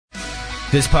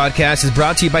This podcast is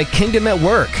brought to you by Kingdom at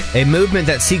Work, a movement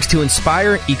that seeks to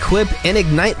inspire, equip, and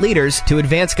ignite leaders to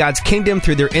advance God's kingdom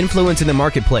through their influence in the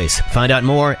marketplace. Find out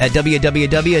more at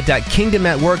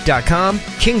www.kingdomatwork.com,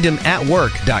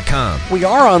 kingdomatwork.com. We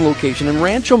are on location in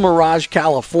Rancho Mirage,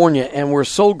 California, and we're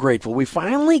so grateful. We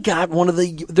finally got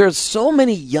there's so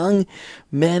many young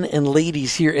men and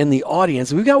ladies here in the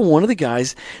audience. We've got one of the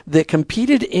guys that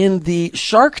competed in the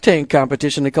Shark Tank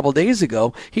competition a couple days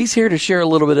ago. He's here to share a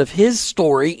little bit of his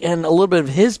story and a little bit of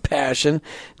his passion.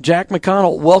 Jack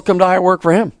McConnell, welcome to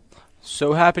Audiology4Him.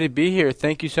 So happy to be here.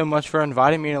 Thank you so much for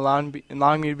inviting me and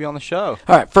allowing me to be on the show.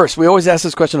 All right, first, we always ask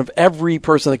this question of every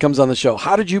person that comes on the show.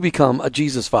 How did you become a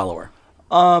Jesus follower?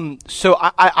 So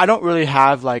I don't really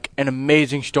have like an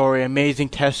amazing story, amazing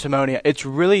testimony. It's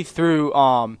really through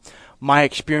my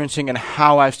experiencing and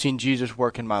how I've seen Jesus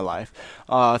work in my life.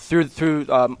 Being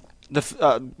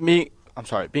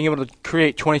able to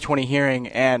create 2020 Hearing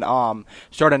and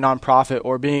start a nonprofit,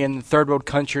 or being in the third world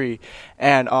country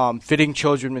and fitting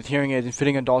children with hearing aids and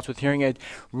fitting adults with hearing aids,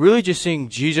 really just seeing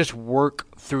Jesus work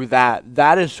through that.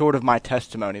 That is sort of my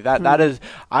testimony. That is,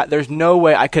 there's no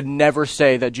way I could never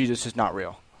say that Jesus is not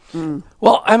real.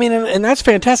 Well, I mean, and that's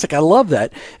fantastic. I love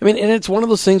that. I mean, and it's one of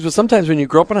those things where sometimes when you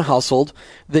grow up in a household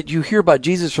that you hear about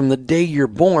Jesus from the day you're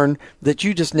born, that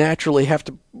you just naturally have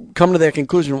to come to that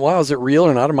conclusion, wow, is it real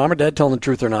or not? Are mom or dad telling the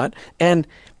truth or not? And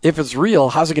if it's real,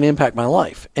 how's it going to impact my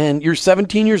life? And you're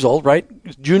 17 years old, right?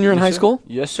 Junior in high school?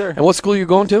 Yes, sir. And what school are you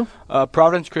going to?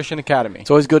 Providence Christian Academy.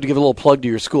 It's always good to give a little plug to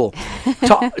your school.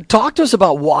 Talk to us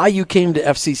about why you came to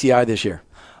FCCI this year.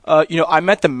 I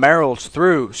met the Merrills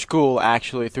through school,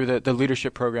 actually, through the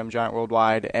leadership program, Giant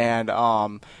Worldwide. And,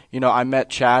 I met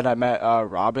Chad, I met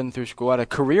Robin through school at a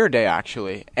career day,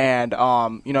 actually. And,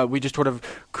 we just sort of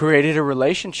created a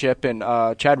relationship. And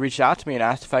Chad reached out to me and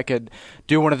asked if I could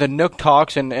do one of the Nook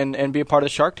Talks and be a part of the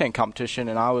Shark Tank competition.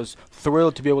 And I was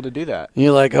thrilled to be able to do that.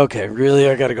 You're like, okay, really?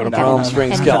 I got to go to Palm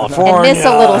Springs, California. And miss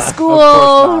a little school.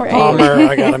 Right? Bummer,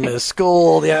 I got to miss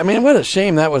school. Yeah, I mean, what a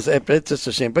shame that was. It's just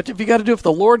a shame. But if you got to do it, if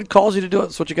the Lord calls you to do it,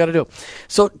 that's what you got to do.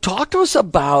 So talk to us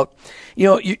about,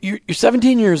 you're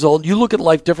 17 years old. You look at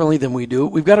life differently than we do.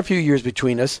 We've got a few years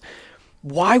between us.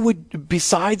 Why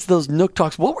besides those Nook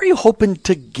Talks, what were you hoping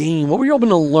to gain? What were you hoping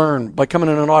to learn by coming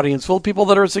in an audience full of people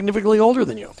that are significantly older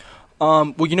than you?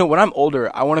 When I'm older,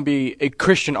 I want to be a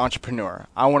Christian entrepreneur.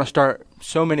 I want to start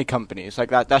so many companies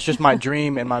like that. That's just my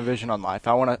dream and my vision on life.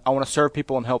 I want to serve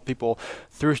people and help people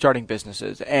through starting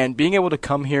businesses, and being able to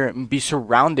come here and be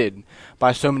surrounded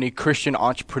by so many Christian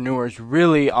entrepreneurs.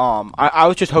 Really, I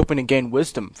was just hoping to gain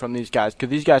wisdom from these guys, because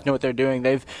these guys know what they're doing.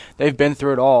 They've been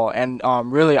through it all, and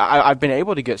really, I've been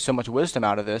able to get so much wisdom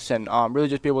out of this, and really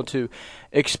just be able to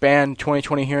expand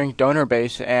 2020 Hearing donor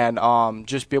base and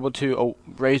just be able to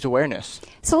raise awareness.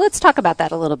 So let's talk about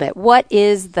that a little bit. What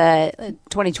is the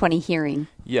 2020 Hearing?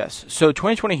 Yes. So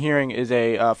 2020 Hearing is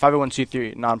a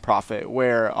 501c3 nonprofit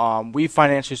where we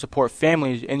financially support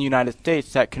families in the United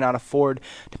States that cannot afford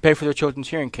to pay for their children's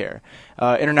hearing care.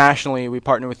 Internationally, we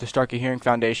partner with the Starkey Hearing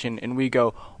Foundation, and we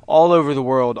go all over the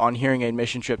world on hearing aid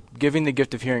mission trip, giving the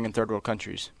gift of hearing in third world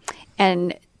countries.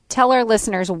 And tell our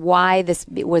listeners why this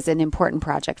was an important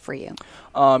project for you.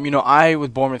 I was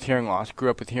born with hearing loss, grew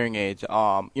up with hearing aids.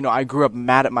 I grew up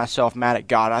mad at myself, mad at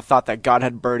God. I thought that God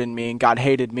had burdened me and God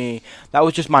hated me. That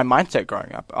was just my mindset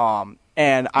growing up.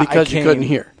 Because you couldn't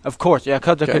hear. Of course, yeah,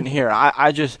 because I couldn't hear.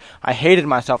 I hated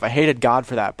myself. I hated God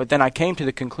for that. But then I came to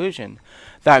the conclusion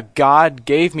that God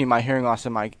gave me my hearing loss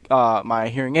and my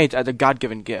hearing aids as a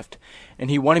God-given gift. And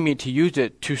he wanted me to use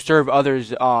it to serve others,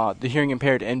 the hearing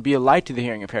impaired, and be a light to the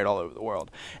hearing impaired all over the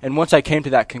world. And once I came to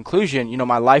that conclusion,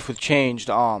 my life was changed.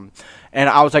 And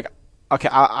I was like, okay,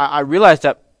 I realized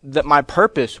that my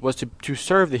purpose was to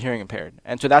serve the hearing impaired.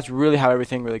 And so that's really how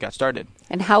everything really got started.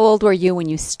 And how old were you when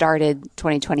you started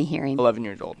 2020 Hearing? 11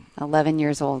 years old. 11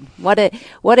 years old. What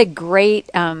a great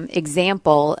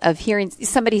example of hearing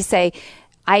somebody say,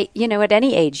 at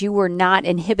any age, you were not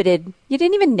inhibited. You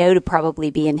didn't even know to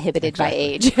probably be inhibited by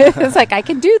age. It's like, I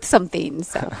can do something.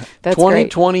 So that's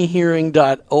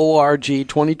 2020hearing.org,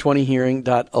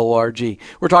 2020hearing.org.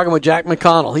 We're talking with Jack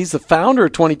McConnell. He's the founder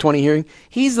of 2020 Hearing.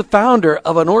 He's the founder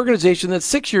of an organization that's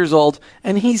 6 years old,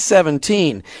 and he's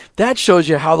 17. That shows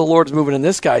you how the Lord's moving in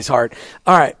this guy's heart.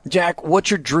 All right, Jack,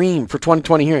 what's your dream for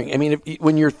 2020 Hearing? I mean,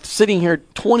 when you're sitting here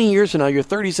 20 years from now, you're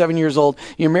 37 years old,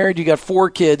 you're married, you got 4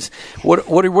 kids.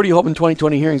 What are you hoping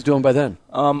 2020 Hearing's doing by then?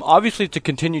 Obviously, to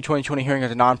continue 2020 Hearing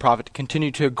as a nonprofit, to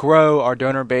continue to grow our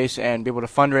donor base and be able to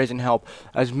fundraise and help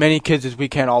as many kids as we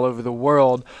can all over the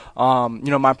world.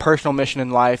 My personal mission in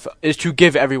life is to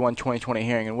give everyone 2020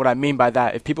 hearing. And what I mean by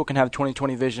that, if people can have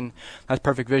 2020 vision, that's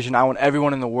perfect vision. I want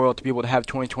everyone in the world to be able to have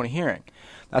 2020 hearing.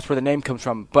 That's where the name comes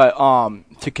from. But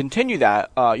to continue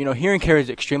that, hearing care is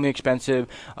extremely expensive.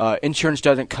 Insurance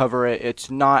doesn't cover it.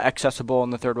 It's not accessible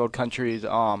in the third world countries.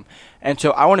 And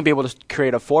so I want to be able to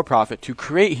create a for-profit to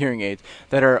create hearing aids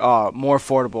that are more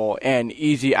affordable and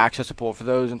easy accessible for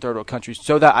those in third world countries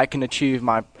so that I can achieve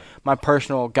my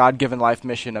personal God-given life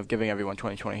mission of giving everyone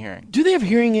 2020 hearing. Do they have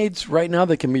hearing aids right now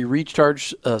that can be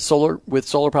recharged with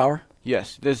solar power?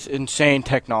 Yes, there's insane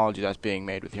technology that's being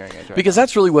made with hearing aids right Because now.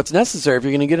 that's really what's necessary. If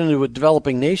you're going to get into a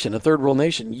developing nation, a third world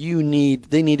nation,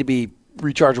 they need to be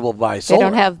rechargeable by solar.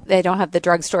 They don't have the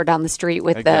drugstore down the street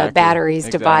with Exactly. the batteries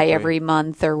to buy every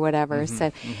month or whatever.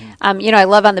 So, I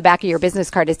love on the back of your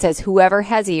business card, it says, whoever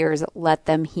has ears, let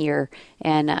them hear.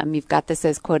 And you've got this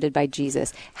as quoted by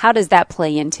Jesus. How does that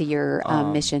play into your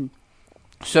mission?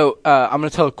 So I'm going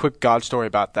to tell a quick God story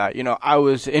about that. I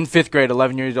was in 5th grade,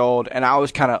 11 years old, and I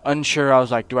was kind of unsure. I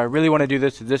was like, do I really want to do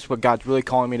this? Is this what God's really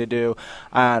calling me to do?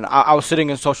 And I was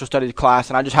sitting in social studies class,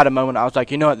 and I just had a moment. I was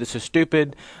like, you know what, this is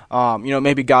stupid.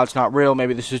 Maybe God's not real.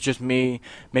 Maybe this is just me.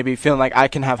 Maybe feeling like I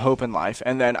can have hope in life.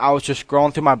 And then I was just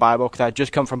scrolling through my Bible because I had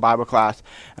just come from Bible class,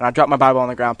 and I dropped my Bible on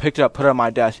the ground, picked it up, put it on my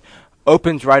desk,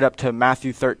 opens right up to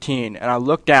Matthew 13, and I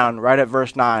look down right at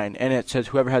verse 9, and it says,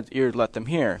 whoever has ears, let them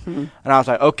hear. And I was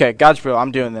like, okay, God's real,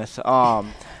 I'm doing this.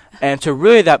 And so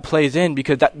really that plays in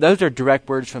because those are direct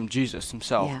words from Jesus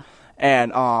himself. Yeah.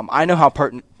 And I know how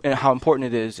important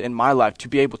it is in my life to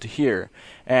be able to hear,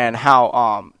 and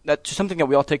how that's just something that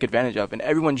we all take advantage of, and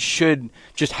everyone should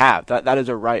just have. That is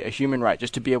a right, a human right,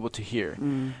 just to be able to hear.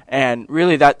 And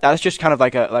really, that's just kind of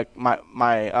like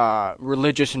my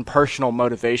religious and personal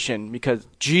motivation, because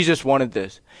Jesus wanted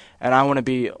this, and I want to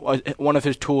be one of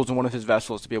his tools and one of his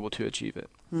vessels to be able to achieve it.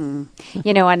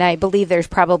 And I believe there's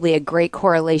probably a great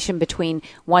correlation between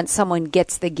once someone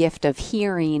gets the gift of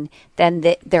hearing, then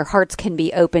their hearts can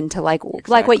be open to like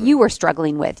what you were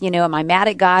struggling with. Am I mad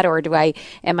at God, or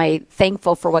am I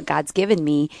thankful for what God's given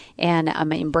me, and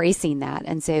I'm embracing that?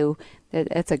 And so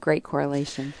that's a great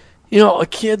correlation. A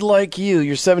kid like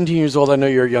you're 17 years old. I know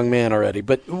you're a young man already,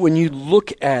 but when you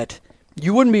look at,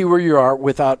 you wouldn't be where you are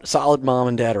without solid mom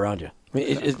and dad around you.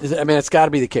 It's got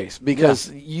to be the case, because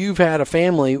you've had a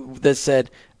family that said,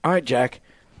 all right, Jack,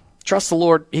 trust the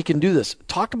Lord. He can do this.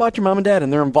 Talk about your mom and dad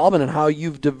and their involvement in how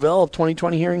you've developed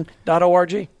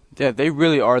 2020hearing.org. Yeah, they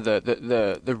really are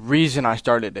the reason I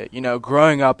started it.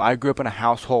 Growing up, I grew up in a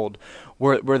household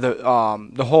where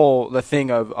the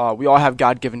thing of we all have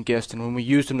God-given gifts, and when we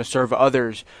use them to serve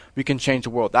others, we can change the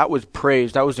world. That was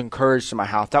praised. That was encouraged in my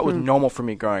house. That was normal for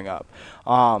me growing up.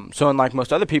 So unlike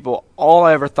most other people, all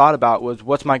I ever thought about was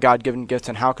what's my God-given gifts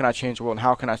and how can I change the world and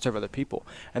how can I serve other people?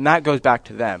 And that goes back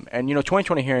to them. And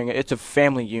 2020 Hearing, it's a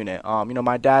family unit.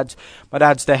 My dad's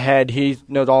the head. He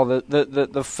knows all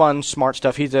the fun, smart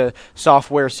stuff. He's a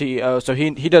software CEO, so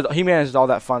he manages all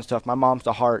that fun stuff. My mom's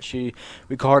the heart.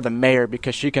 We call her the mayor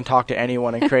because she can talk to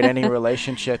anyone and create any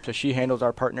relationship. So she handles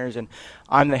our partners, and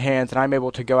I'm the hands, and I'm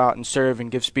able to go out and serve and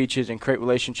give speeches and create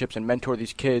relationships and mentor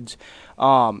these kids.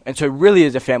 And so it really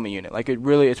is a family unit.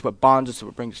 It's what bonds us,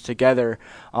 what brings us together.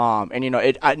 None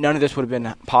of this would have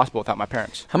been possible without my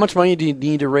parents. How much money do you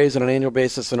need to raise on an annual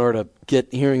basis in order to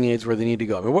get hearing aids where they need to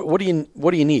go? What do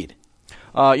you need?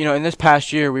 In this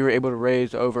past year, we were able to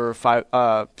raise over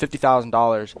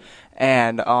 $50,000,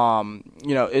 and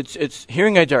it's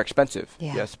hearing aids are expensive,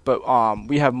 yes, but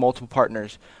we have multiple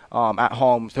partners at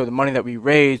home. So the money that we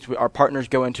raised, our partners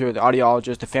go into the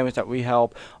audiologists, the families that we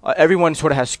help. Everyone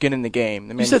sort of has skin in the game.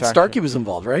 You said Starkey was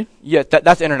involved, right? Yeah,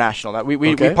 that's international.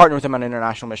 We partner with them on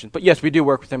international missions, but yes, we do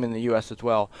work with them in the U.S. as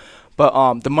well.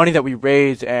 But the money that we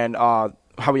raise and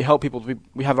how we help people,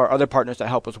 we have our other partners that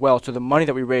help as well. So the money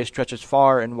that we raise stretches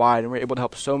far and wide, and we're able to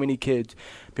help so many kids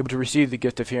be able to receive the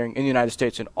gift of hearing in the United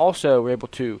States. And also we're able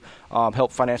to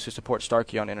help financially support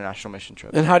Starkey on international mission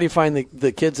trips. And how do you find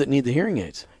the kids that need the hearing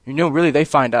aids? Really, they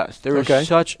find us. There is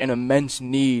such an immense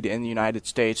need in the United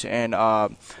States, and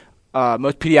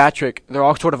most pediatric, they're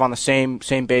all sort of on the same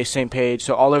base, same page.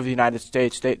 So all over the United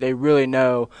States, they really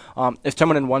know if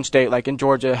someone in one state, like in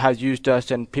Georgia, has used us,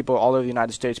 and people all over the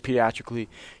United States pediatrically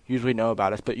usually know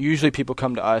about us. But usually people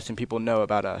come to us and people know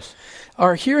about us.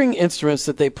 Are hearing instruments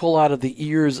that they pull out of the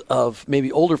ears of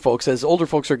maybe older folks, as older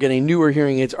folks are getting newer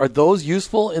hearing aids, are those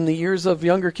useful in the ears of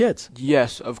younger kids?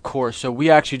 Yes, of course. So we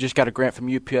actually just got a grant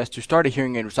from UPS to start a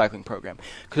hearing aid recycling program.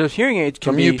 Because those hearing aids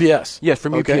can be... From UPS? Yes,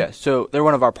 from okay. UPS. So they're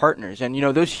one of our partners. And,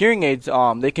 those hearing aids,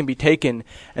 they can be taken,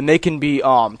 and they can be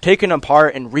taken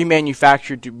apart and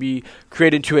remanufactured to be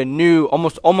created to a new,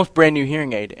 almost brand new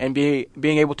hearing aid. And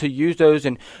being able to use those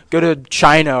and go to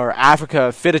China or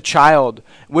Africa, fit a child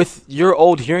with your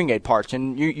old hearing aid parts,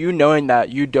 and you knowing that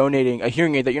you donating a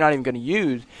hearing aid that you're not even going to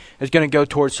use is going to go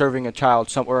towards serving a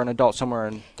child or an adult somewhere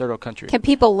in third world country. Can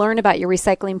people learn about your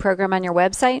recycling program on your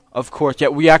website? Of course, yeah.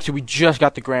 We just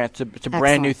got the grant. It's a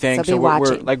brand new thing, so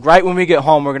we're like right when we get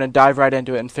home, we're going to dive right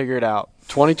into it and figure it out.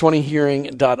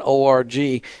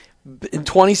 2020hearing.org. In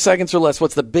 20 seconds or less,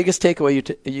 what's the biggest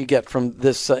takeaway you get from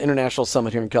this international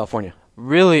summit here in California?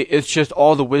 Really, it's just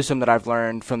all the wisdom that I've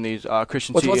learned from these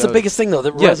Christian CEOs. What's the biggest thing, though,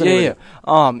 that resonated?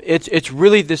 It's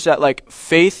really this, that, like,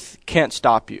 faith can't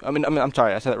stop you. I mean, I'm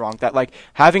sorry, I said that wrong. That, like,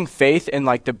 having faith in,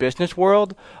 like, the business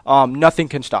world, nothing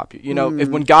can stop you.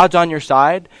 When God's on your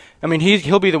side, I mean,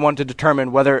 he'll be the one to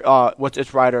determine whether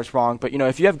it's right or it's wrong. But,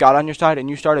 if you have God on your side and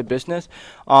you start a business,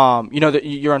 that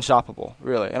you're unstoppable,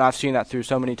 really. And I've seen that through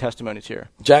so many testimonies here.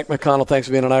 Jack McConnell, thanks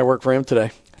for being on I Work for Him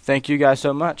today. Thank you guys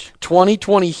so much.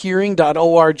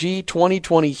 2020hearing.org,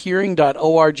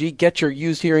 2020hearing.org. Get your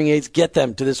used hearing aids. Get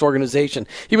them to this organization.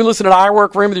 You've been listening to I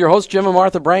Work for Him with your host, Jim and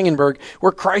Martha Brangenberg.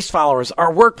 We're Christ followers.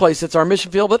 Our workplace, it's our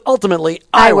mission field, but ultimately,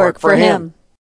 I work for Him.